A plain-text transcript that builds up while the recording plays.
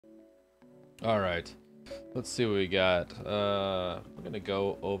All right. Let's see what we got. We're gonna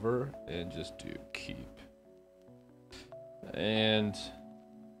go over and just do keep. And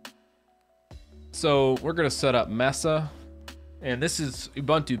so we're gonna set up Mesa, and this is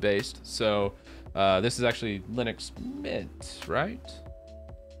Ubuntu based. So this is actually Linux Mint, right?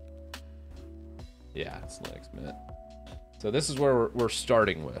 Yeah, it's Linux Mint. So this is where we're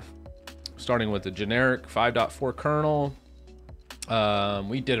starting with. Starting with the generic 5.4 kernel.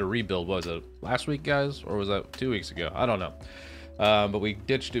 We did a rebuild, was it last week, guys? Or was that 2 weeks ago? I don't know. But we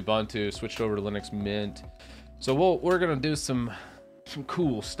ditched Ubuntu, switched over to Linux Mint. So we're going to do some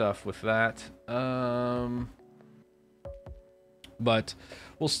cool stuff with that. But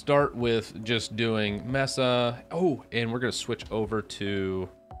we'll start with just doing Mesa. Oh, and we're going to switch over to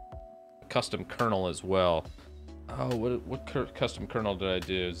custom kernel as well. Oh, what custom kernel did I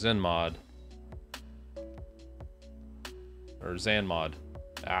do? ZenMod. Or ZanMod.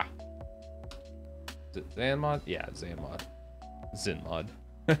 Ah. Is it ZanMod? Yeah, ZanMod. ZenMod.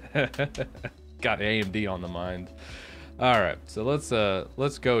 Got AMD on the mind. All right, so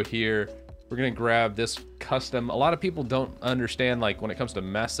let's go here. We're gonna grab this custom. A lot of people don't understand, like, when it comes to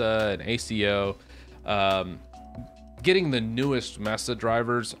Mesa and ACO, getting the newest Mesa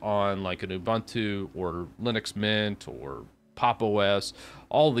drivers on like an Ubuntu or Linux Mint or Pop OS.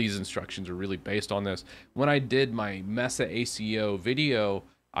 All these instructions are really based on this. When I did my Mesa ACO video,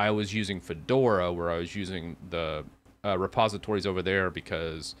 I was using Fedora, where I was using the repositories over there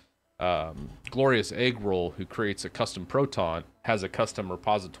because Glorious Egg Roll, who creates a custom Proton, has a custom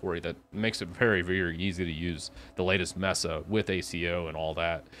repository that makes it very, very easy to use the latest Mesa with ACO and all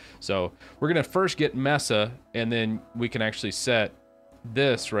that. So we're going to first get Mesa, and then we can actually set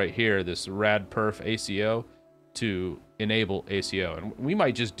this right here, this radperf ACO, to enable ACO. And we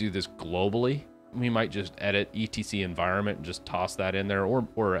might just do this globally. We might just edit etc environment and just toss that in there,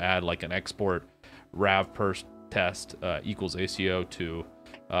 or add like an export ravperf test equals ACO to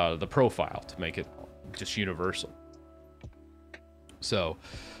the profile to make it just universal. So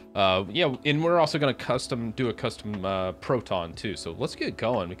yeah, and we're also going to do a custom Proton too. So let's get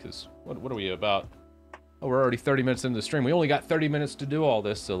going, because what are we about? Oh, we're already 30 minutes into the stream. We only got 30 minutes to do all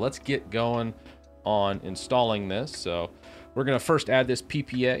this, so let's get going on installing this. So we're going to first add this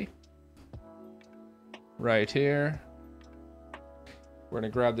PPA right here. We're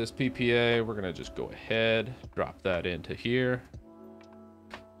going to grab this PPA. We're going to just go ahead, drop that into here,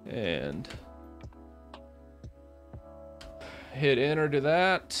 and hit enter to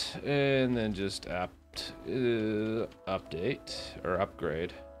that, and then just update or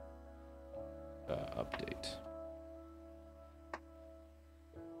upgrade. Update.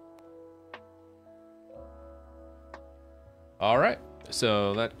 All right,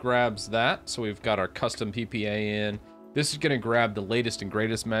 so that grabs that. So we've got our custom PPA in. This is going to grab the latest and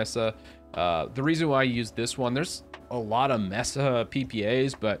greatest Mesa. The reason why I use this one, there's a lot of Mesa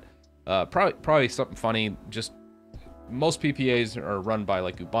PPAs, but probably something funny. Just most PPAs are run by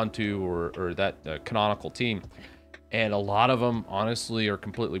like Ubuntu or that canonical team, and a lot of them honestly are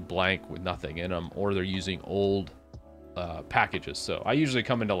completely blank with nothing in them, or they're using old packages. So I usually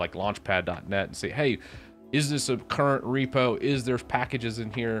come into like launchpad.net and say, hey, is this a current repo? Is there packages in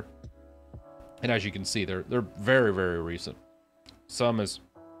here? And as you can see, they're very, very recent. Some as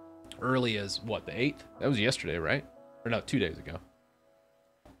early as what, the 8th? That was yesterday, right? Or no, 2 days ago.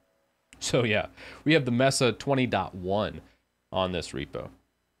 So yeah, we have the Mesa 20.1 on this repo.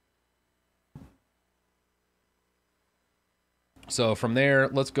 So from there,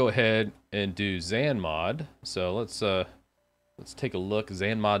 let's go ahead and do ZanMod. So let's take a look.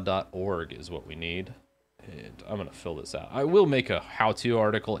 ZanMod.org is what we need. And I'm going to fill this out. I will make a how-to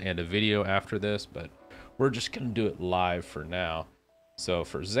article and a video after this, but we're just going to do it live for now. So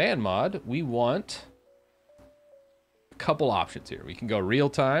for ZanMod, we want a couple options here. We can go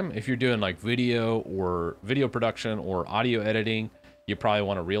real-time. If you're doing like video production or audio editing, you probably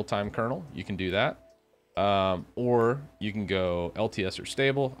want a real-time kernel. You can do that. Or you can go LTS or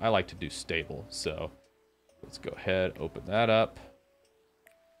stable. I like to do stable. So let's go ahead, open that up.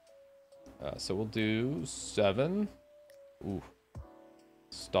 So we'll do 7. Ooh,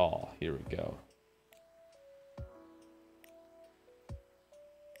 stall. Here we go.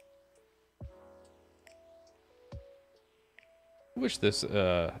 I wish this,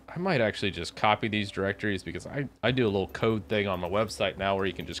 I might actually just copy these directories, because I do a little code thing on my website now where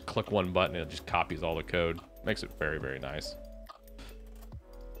you can just click one button and it just copies all the code. Makes it very, very nice.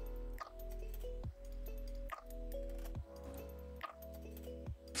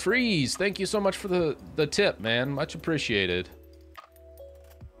 Freeze, thank you so much for the tip, man. Much appreciated.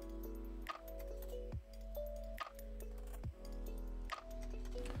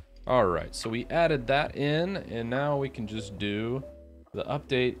 All right, so we added that in, and now we can just do the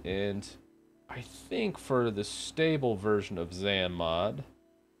update. And I think for the stable version of Xanmod,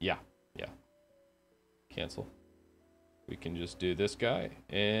 yeah, cancel. We can just do this guy,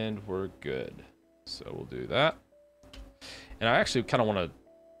 and we're good. So we'll do that. And I actually kind of want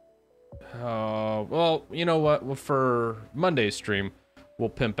to, well, you know what? Well, for Monday's stream, we'll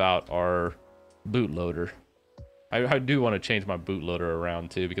pimp out our bootloader. I do want to change my bootloader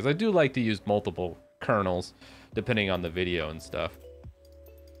around too, because I do like to use multiple kernels depending on the video and stuff.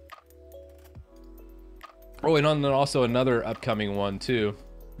 Oh, and on also another upcoming one too.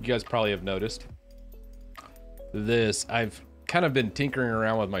 You guys probably have noticed this. I've kind of been tinkering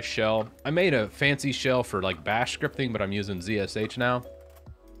around with my shell. I made a fancy shell for like bash scripting, but I'm using ZSH now.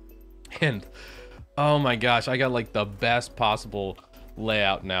 And oh my gosh, I got like the best possible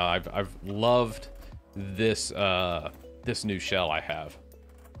layout now. I've loved this this new shell I have.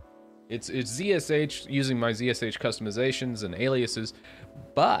 It's ZSH using my ZSH customizations and aliases,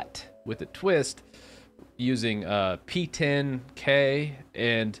 but with a twist using P10K,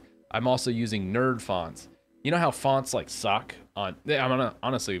 and I'm also using nerd fonts. You know how fonts like suck on,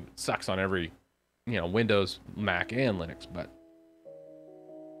 honestly sucks on every, Windows, Mac, and Linux, but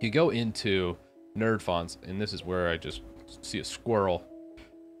you go into nerd fonts, and this is where I just see a squirrel.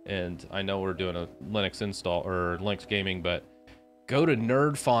 And I know we're doing a Linux install or Linux gaming, but go to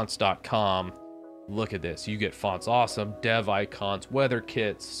nerdfonts.com. Look at this. You get fonts awesome, dev icons, weather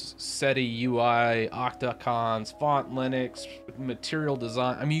kits, SETI UI, Octacons, font Linux, material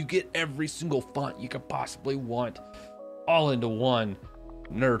design. I mean, you get every single font you could possibly want all into one.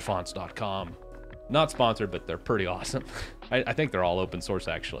 Nerdfonts.com. Not sponsored, but they're pretty awesome. I think they're all open source,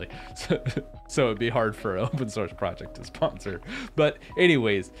 actually. So it'd be hard for an open source project to sponsor. But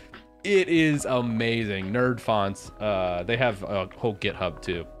anyways, it is amazing. Nerd Fonts. They have a whole GitHub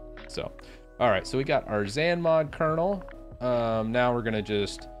too. So, all right. So we got our Xanmod kernel. Now we're going to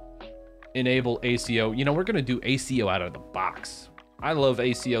just enable ACO. We're going to do ACO out of the box. I love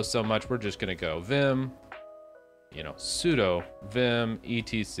ACO so much. We're just going to go vim, sudo vim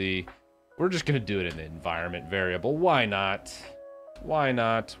etc. We're just going to do it in the environment variable. Why not? Why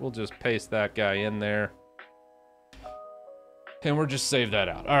not? We'll just paste that guy in there. And we'll just save that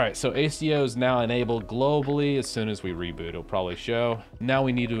out. All right, so ACO is now enabled globally. As soon as we reboot, it'll probably show. Now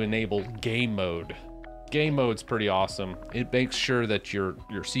we need to enable game mode. Game mode's pretty awesome. It makes sure that your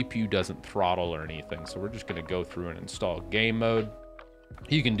CPU doesn't throttle or anything. So we're just going to go through and install game mode.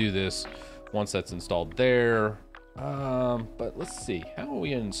 You can do this once that's installed there. But let's see, how are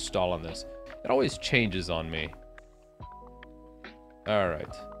we installing this? It always changes on me. All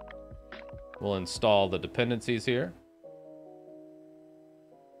right, we'll install the dependencies here.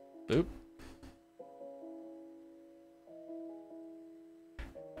 Boop.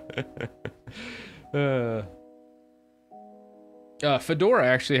 Fedora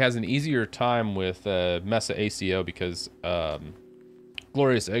actually has an easier time with Mesa ACO because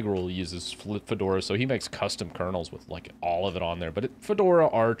Glorious Eggroll uses Fedora, so he makes custom kernels with like all of it on there. But Fedora,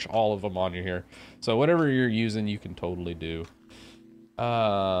 Arch, all of them on here. So whatever you're using, you can totally do.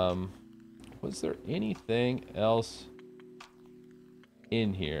 Was there anything else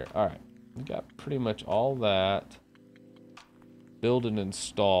in here? All right, we got pretty much all that. Build and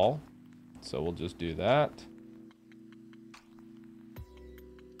install. So we'll just do that.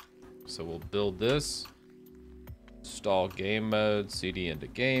 So we'll build this. Install game mode, CD into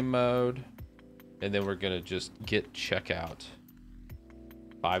game mode, and then we're gonna just git checkout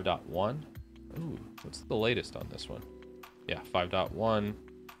 5.1. Ooh, what's the latest on this one? Yeah, 5.1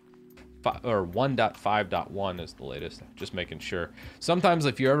 or 1.5.1 is the latest. Just making sure. Sometimes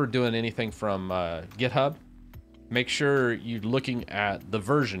if you're ever doing anything from GitHub, make sure you're looking at the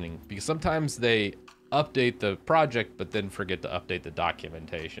versioning, because sometimes they update the project but then forget to update the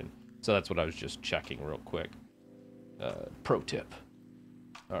documentation. So that's what I was just checking real quick. Pro tip.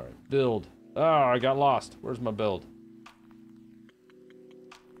 All right, build. Oh, I got lost. Where's my build?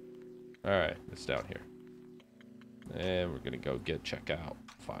 All right, it's down here. And we're gonna go get checkout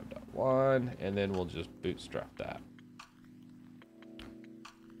 5.1, and then we'll just bootstrap that.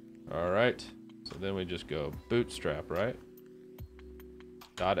 All right, so then we just go bootstrap, right?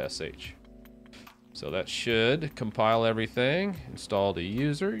 .sh. So that should compile everything. Install the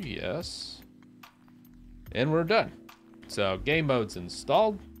user, yes. And we're done. So game mode's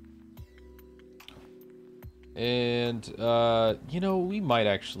installed. And, we might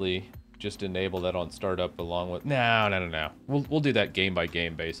actually just enable that on startup along with... No. We'll do that game by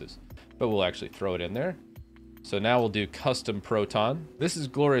game basis. But we'll actually throw it in there. So now we'll do custom Proton. This is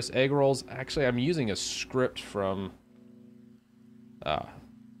Glorious Egg Rolls. Actually, I'm using a script from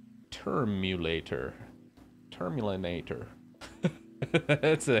Termulator. Termulator.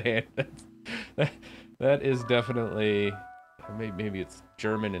 That's a hand. That is definitely... Maybe it's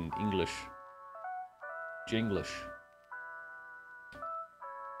German and English. Jinglish.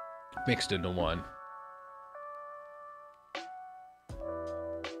 Mixed into one.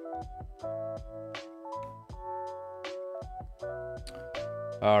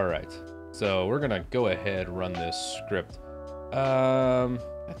 Alright. So we're gonna go ahead and run this script. I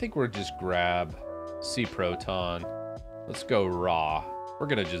think we'll just grab cproton. Let's go raw. We're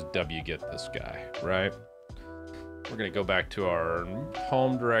gonna just wget this guy, right? We're gonna go back to our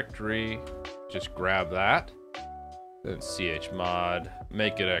home directory, just grab that, then chmod,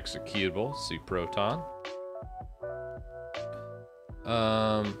 make it executable, cproton.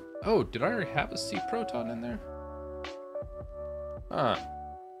 Oh, did I already have a cproton in there? Huh.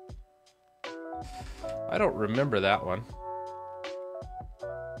 I don't remember that one.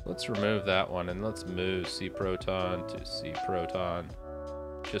 Let's remove that one and let's move cproton to cproton,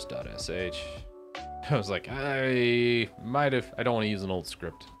 just .sh. I was like, I don't want to use an old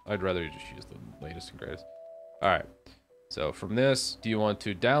script. I'd rather just use the latest and greatest. All right. So from this, do you want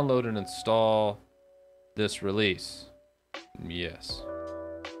to download and install this release? Yes.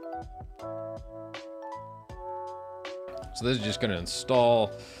 So this is just going to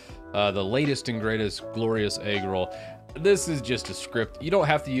install the latest and greatest glorious egg roll. This is just a script. You don't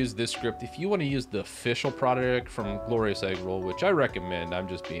have to use this script. If you want to use the official product from Glorious Egg Roll, which I recommend, I'm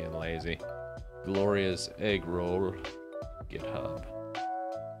just being lazy. Glorious Egg Roll, GitHub.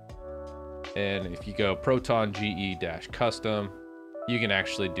 And if you go proton ge-custom, you can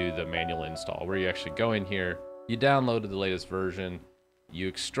actually do the manual install where you actually go in here, you downloaded the latest version, you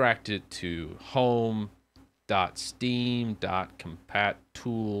extract it to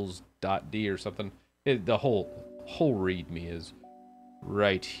home.steam.compattools.d or something. The whole readme is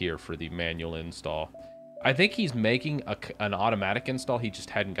right here for the manual install. I think he's making an automatic install. He just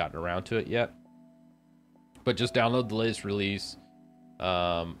hadn't gotten around to it yet. But just download the latest release.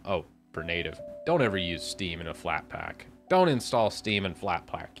 Oh, for native. Don't ever use Steam in a Flatpak. Don't install Steam in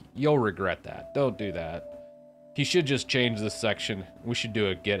Flatpak. You'll regret that. Don't do that. He should just change this section. We should do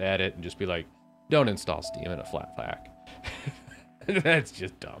a git edit and just be like, don't install Steam in a Flatpak. That's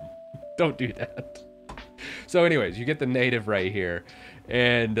just dumb. Don't do that. So anyways, you get the native right here,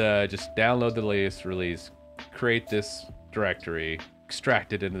 and just download the latest release, create this directory,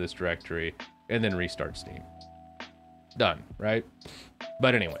 extract it into this directory, and then restart Steam. Done, right?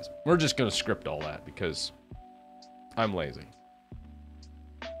 But anyways, we're just going to script all that because I'm lazy.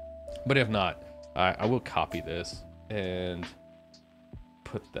 But if not, I will copy this and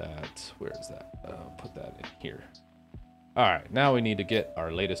put that, where is that? Put that in here. All right, now we need to get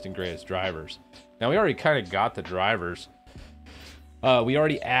our latest and greatest drivers. Now we already kind of got the drivers. We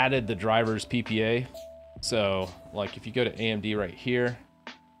already added the drivers PPA. So like if you go to AMD right here,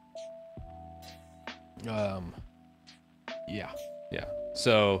 yeah.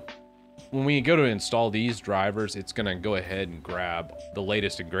 So when we go to install these drivers, it's gonna go ahead and grab the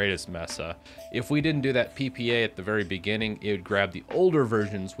latest and greatest Mesa. If we didn't do that PPA at the very beginning, it would grab the older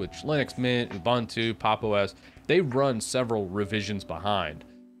versions, which Linux Mint, Ubuntu, Pop! OS, they run several revisions behind.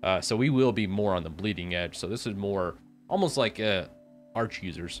 So we will be more on the bleeding edge. So this is more almost like Arch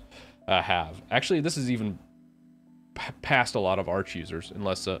users have. Actually, this is even past a lot of Arch users,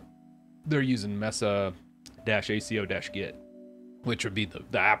 unless they're using Mesa-ACO-Git, which would be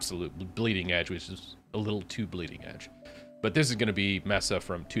the absolute bleeding edge, which is a little too bleeding edge. But this is going to be Mesa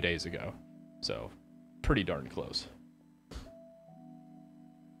from 2 days ago. So pretty darn close.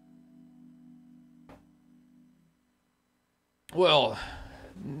 Well,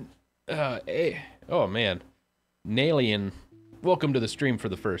 oh man, Nalian, welcome to the stream for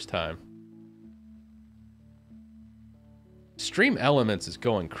the first time. Stream Elements is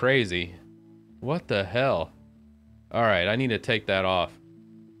going crazy. What the hell? All right, I need to take that off.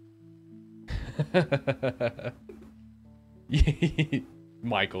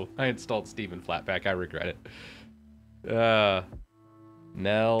 Michael, I installed Steam in Flatpak. I regret it.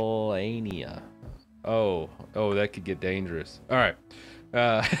 Nelania. Oh, that could get dangerous. All right.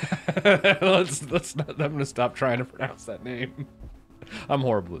 Let's not, I'm gonna stop trying to pronounce that name. I'm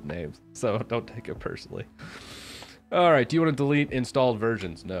horrible with names, so don't take it personally. All right, do you want to delete installed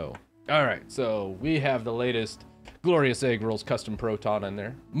versions? No. All right, so we have the latest Glorious Egg Rolls custom Proton in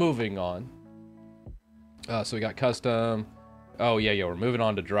there. Moving on. So we got custom. Oh yeah, we're moving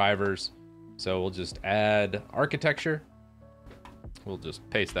on to drivers. So we'll just add architecture. We'll just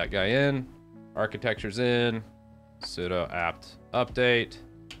paste that guy in. Architecture's in. Sudo apt update.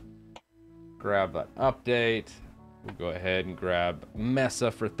 Grab that update. We'll go ahead and grab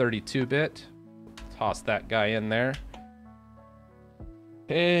Mesa for 32-bit. Toss that guy in there.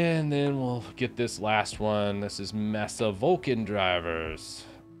 And then we'll get this last one. This is Mesa Vulkan drivers.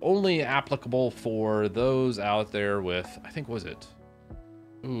 Only applicable for those out there with, I think, was it?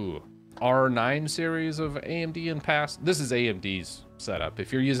 Ooh, R9 series of AMD and past. This is AMD's setup.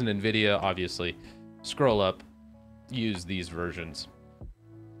 If you're using NVIDIA, obviously, scroll up, use these versions.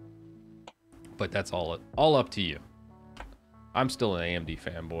 But that's all up to you. I'm still an AMD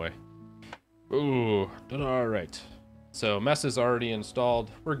fanboy. Ooh, all right. So Mesa's already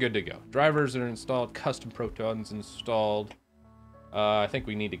installed. We're good to go. Drivers are installed. Custom Protons installed. I think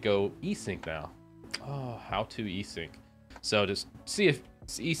we need to go eSync now. Oh, how to eSync. So just see if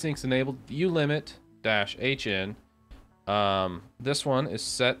eSync's enabled. ulimit-hn. This one is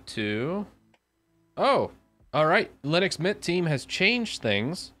set to... Oh, all right. Linux Mint team has changed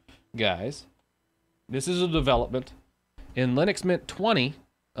things, guys. This is a development. In Linux Mint 20,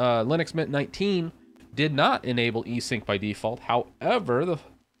 Linux Mint 19 did not enable eSync by default. However,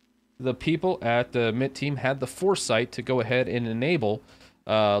 the people at the Mint team had the foresight to go ahead and enable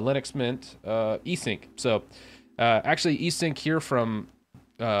Linux Mint eSync. So actually eSync here from,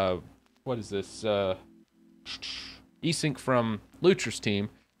 what is this? ESync from Lucher's team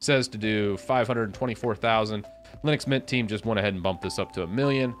says to do 524,000. Linux Mint team just went ahead and bumped this up to 1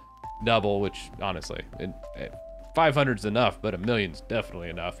 million. Double, which honestly, 500's enough, but 1 million's definitely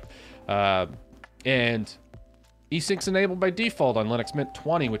enough. And eSync's enabled by default on Linux Mint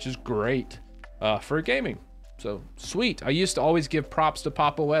 20, which is great for gaming. So sweet. I used to always give props to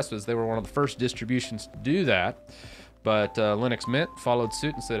Pop! OS as they were one of the first distributions to do that. But Linux Mint followed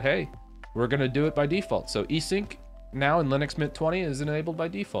suit and said, hey, we're going to do it by default. So eSync now in Linux Mint 20 is enabled by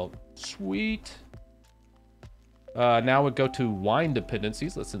default. Sweet. Now we go to wine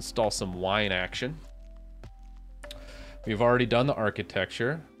dependencies. Let's install some wine action. We've already done the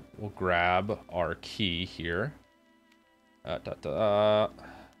architecture. We'll grab our key here. And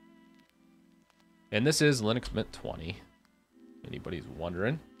this is Linux Mint 20. Anybody's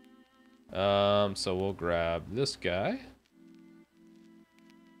wondering. So we'll grab this guy.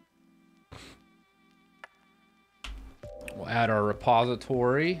 We'll add our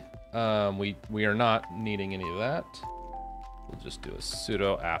repository. We are not needing any of that. We'll just do a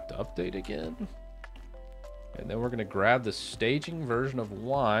sudo apt update again. And then we're going to grab the staging version of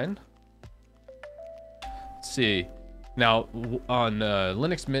wine. Let's see. Now, on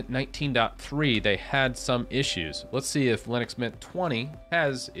Linux Mint 19.3, they had some issues. Let's see if Linux Mint 20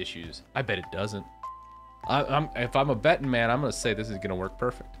 has issues. I bet it doesn't. If I'm a betting man, I'm going to say this is going to work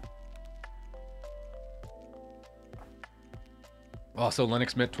perfect. Also,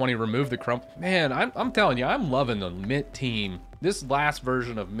 Linux Mint 20 removed the crump. Man, I'm telling you, I'm loving the Mint team. This last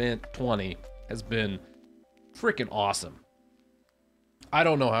version of Mint 20 has been freaking awesome. I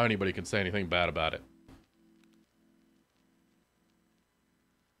don't know how anybody can say anything bad about it.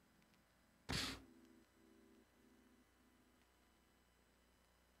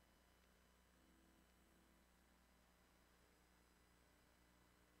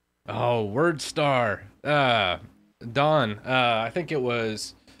 Oh, WordStar. Don, I think it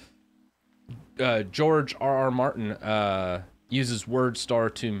was George R.R. Martin uses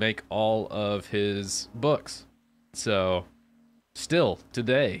WordStar to make all of his books. So, still,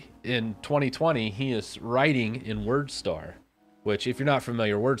 today, in 2020, he is writing in WordStar, which, if you're not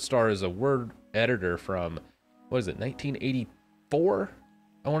familiar, WordStar is a word editor from, what is it, 1984,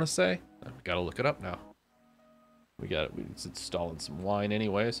 I want to say? I've got to look it up now. It's installing some wine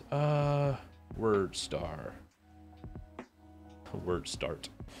anyways. WordStar. Word start.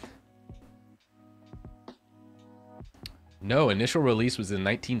 No, initial release was in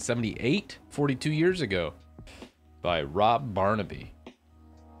 1978, 42 years ago, by Rob Barnaby.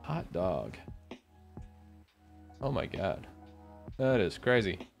 Hot dog. Oh my god. That is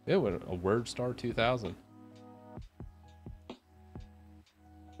crazy. It was a WordStar 2000.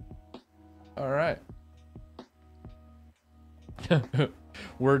 Alright.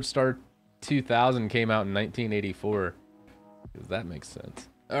 WordStar 2000 came out in 1984. Because that makes sense.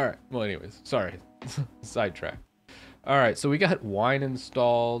 Alright, well anyways, sorry. Sidetrack. Alright, so we got wine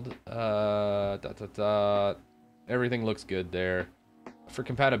installed. Everything looks good there. For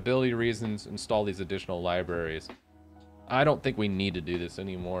compatibility reasons, install these additional libraries. I don't think we need to do this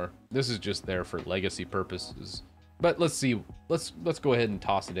anymore. This is just there for legacy purposes. But let's see. Let's go ahead and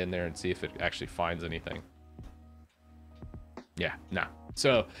toss it in there and see if it actually finds anything. Yeah, no.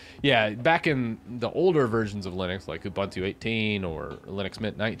 So, yeah, back in the older versions of Linux, like Ubuntu 18 or Linux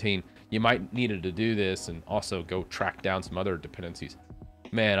Mint 19, you might needed to do this and also go track down some other dependencies.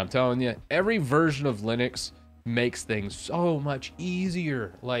 Man, I'm telling you, every version of Linux makes things so much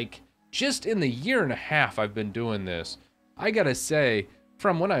easier. Like, just in the year and a half I've been doing this, I gotta say,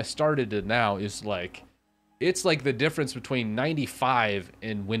 from when I started to now, is like, it's like the difference between 95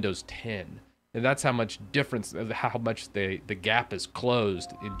 and Windows 10. And that's how much difference, how much the gap is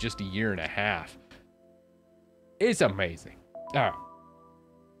closed in just a year and a half. It's amazing. All right.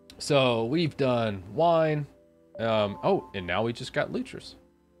 So we've done wine. Oh, and now we just got Lutris.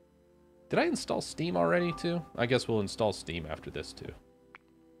 Did I install Steam already too? I guess we'll install Steam after this too.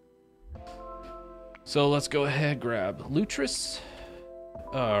 So let's go ahead, grab Lutris.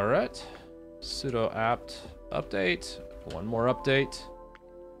 All right. Sudo apt update. One more update.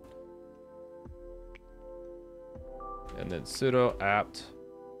 And then sudo apt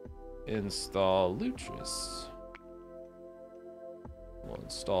install Lutris. We'll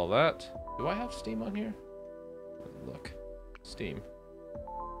install that. Do I have Steam on here? Look, Steam.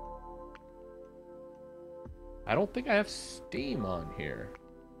 I don't think I have Steam on here.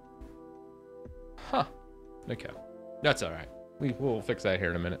 Huh. Okay. That's all right. We'll fix that here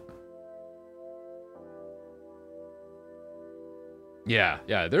in a minute. Yeah,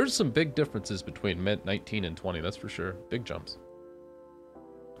 there's some big differences between Mint 19 and 20, that's for sure. Big jumps.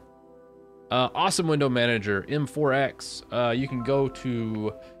 Awesome window manager, M4X. You can go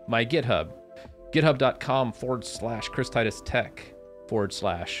to my GitHub,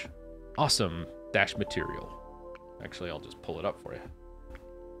 github.com/ChrisTitusTech/awesome-material. Actually, I'll just pull it up for you.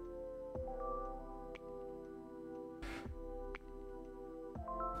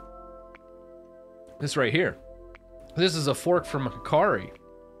 This right here. This is a fork from Hikari.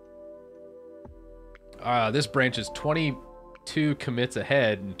 This branch is 22 commits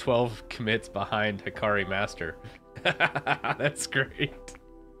ahead and 12 commits behind Hikari Master. That's great.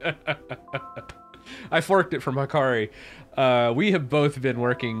 I forked it from Hikari. We have both been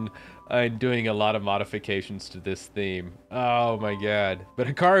working and doing a lot of modifications to this theme. Oh my god. But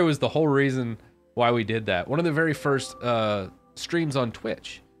Hikari was the whole reason why we did that. One of the very first streams on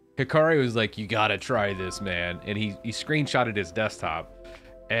Twitch. Hikari was like, "You gotta try this, man," and he screenshotted his desktop,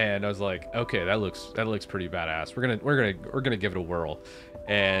 and I was like, "Okay, that looks pretty badass. We're gonna give it a whirl."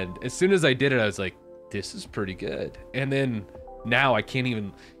 And as soon as I did it, I was like, "This is pretty good." And then now I can't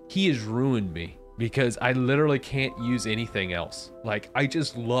even. He has ruined me because I literally can't use anything else. Like, I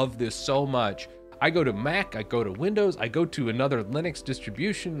just love this so much. I go to Mac, I go to Windows, I go to another Linux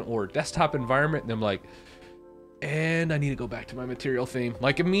distribution or desktop environment, and I'm like, and I need to go back to my material theme,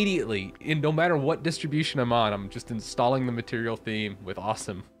 like immediately. And no matter what distribution I'm on, I'm just installing the material theme with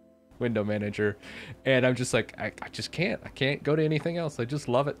awesome window manager. And I'm just like, I just can't. I can't go to anything else. I just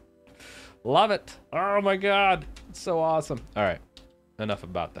love it. Love it. Oh my God. It's so awesome. All right. Enough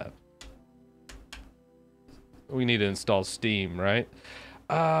about that. We need to install Steam, right?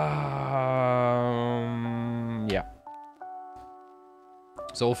 Yeah.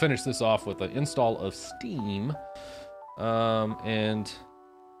 So we'll finish this off with an install of Steam, and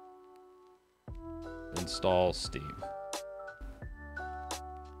install Steam.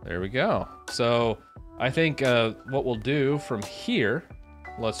 There we go. So I think what we'll do from here,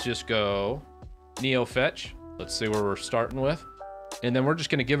 let's just go neo fetch. Let's see where we're starting with, and then we're just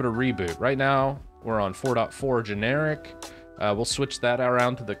going to give it a reboot. Right now we're on 4.4 generic. We'll switch that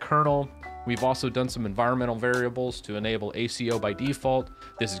around to the kernel. We've also done some environmental variables to enable ACO by default.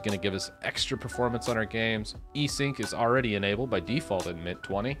 This is going to give us extra performance on our games. Esync is already enabled by default in Mint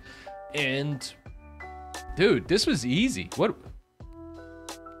 20. And, dude, this was easy.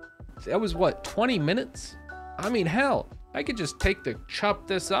 That was what, 20 minutes? I mean, hell, I could just chop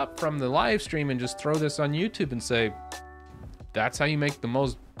this up from the live stream and just throw this on YouTube and say, that's how you make the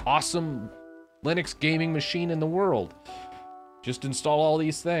most awesome Linux gaming machine in the world. Just install all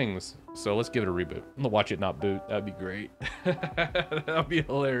these things. So let's give it a reboot. I'm gonna watch it not boot. That'd be great. That'd be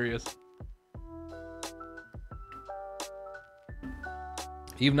hilarious.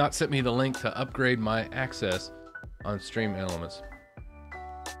 You've not sent me the link to upgrade my access on Stream Elements.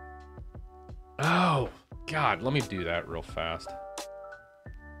 Oh, God, let me do that real fast.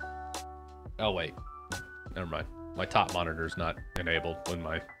 Oh, wait. Never mind. My top monitor's not enabled when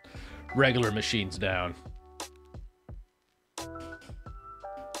my regular machine's down.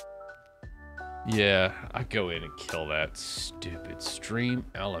 Yeah, I go in and kill that stupid Stream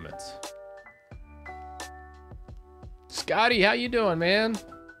Elements. Scotty, how you doing, man?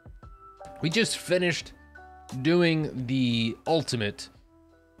 We just finished doing the ultimate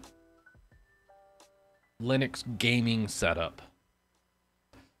Linux gaming setup.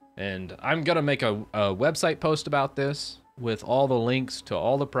 And I'm gonna make a website post about this with all the links to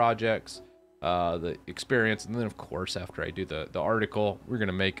all the projects, the experience, and then of course after I do the article, we're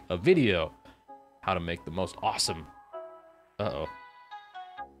gonna make a video how to make the most awesome. Uh-oh.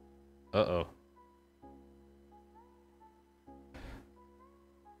 Uh-oh.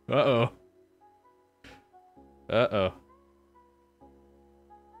 Uh-oh. Uh-oh.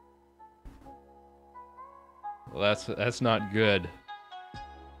 Well, that's not good.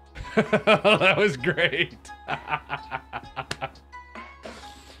 That was great.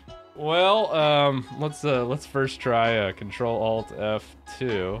 Well, let's first try Control Alt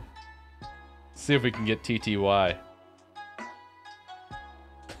F2. See if we can get TTY.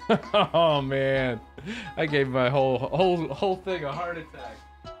 Oh man, I gave my whole thing a heart attack.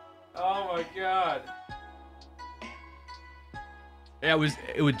 Oh my god. Yeah,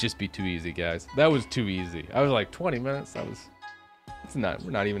 it would just be too easy, guys. That was too easy. I was like 20 minutes.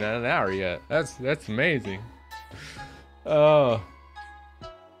 We're not even at an hour yet. That's amazing. Oh.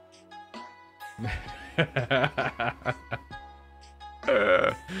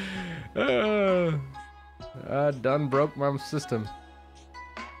 I done broke my system.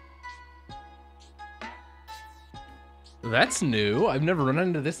 That's new. I've never run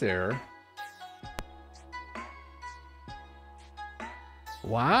into this error.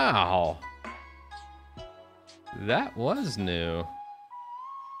 Wow. That was new.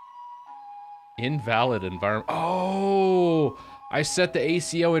 Invalid environment. Oh, I set the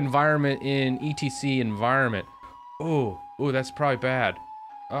ACO environment in ETC environment. Oh, that's probably bad.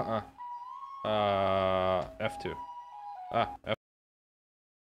 F2. F.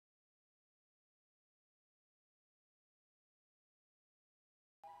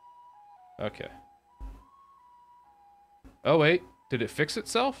 Okay. Oh, wait. Did it fix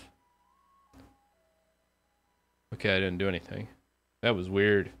itself? Okay, I didn't do anything. That was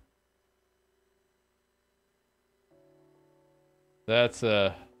weird. That's,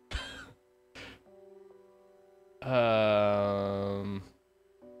 okay.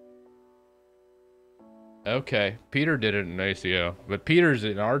 Peter did it in ACO, but Peter's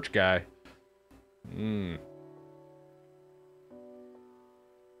an Arch guy.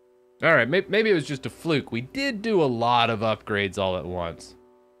 All right, maybe it was just a fluke. We did do a lot of upgrades all at once.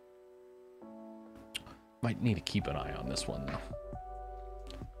 Might need to keep an eye on this one, though.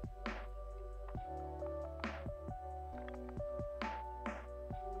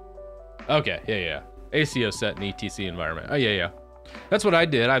 Okay, yeah. ACO set in ETC environment. Oh, yeah. That's what I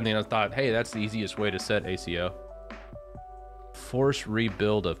did. I mean, I thought, hey, that's the easiest way to set ACO. Force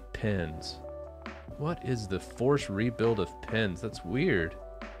rebuild of pins. What is the force rebuild of pins? That's weird.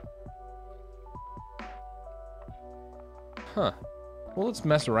 Huh. Well, let's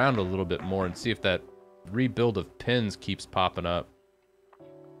mess around a little bit more and see if that rebuild of pins keeps popping up.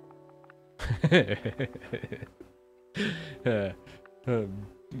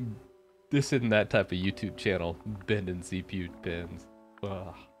 This isn't that type of YouTube channel, bending CPU pins.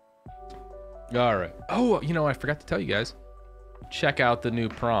 Ugh. All right. Oh, you know, I forgot to tell you guys. Check out the new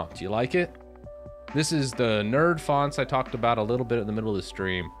prompt. You like it? This is the nerd fonts I talked about a little bit in the middle of the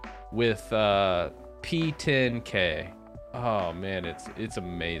stream with P10K. Oh man, it's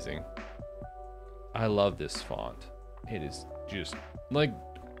amazing. I love this font. It is just like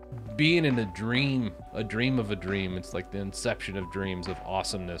being in a dream of a dream. It's like the inception of dreams of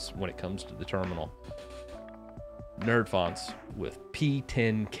awesomeness when it comes to the terminal. Nerd fonts with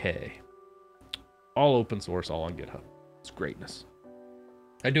P10K. All open source, all on GitHub. It's greatness.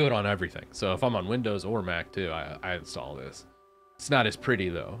 I do it on everything. So if I'm on Windows or Mac too, I install this. It's not as pretty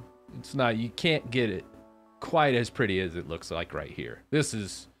though. It's not, you can't get it quite as pretty as it looks like right here. It's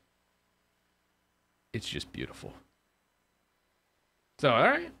just beautiful. So, all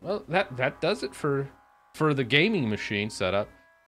right, well, that does it for the gaming machine setup.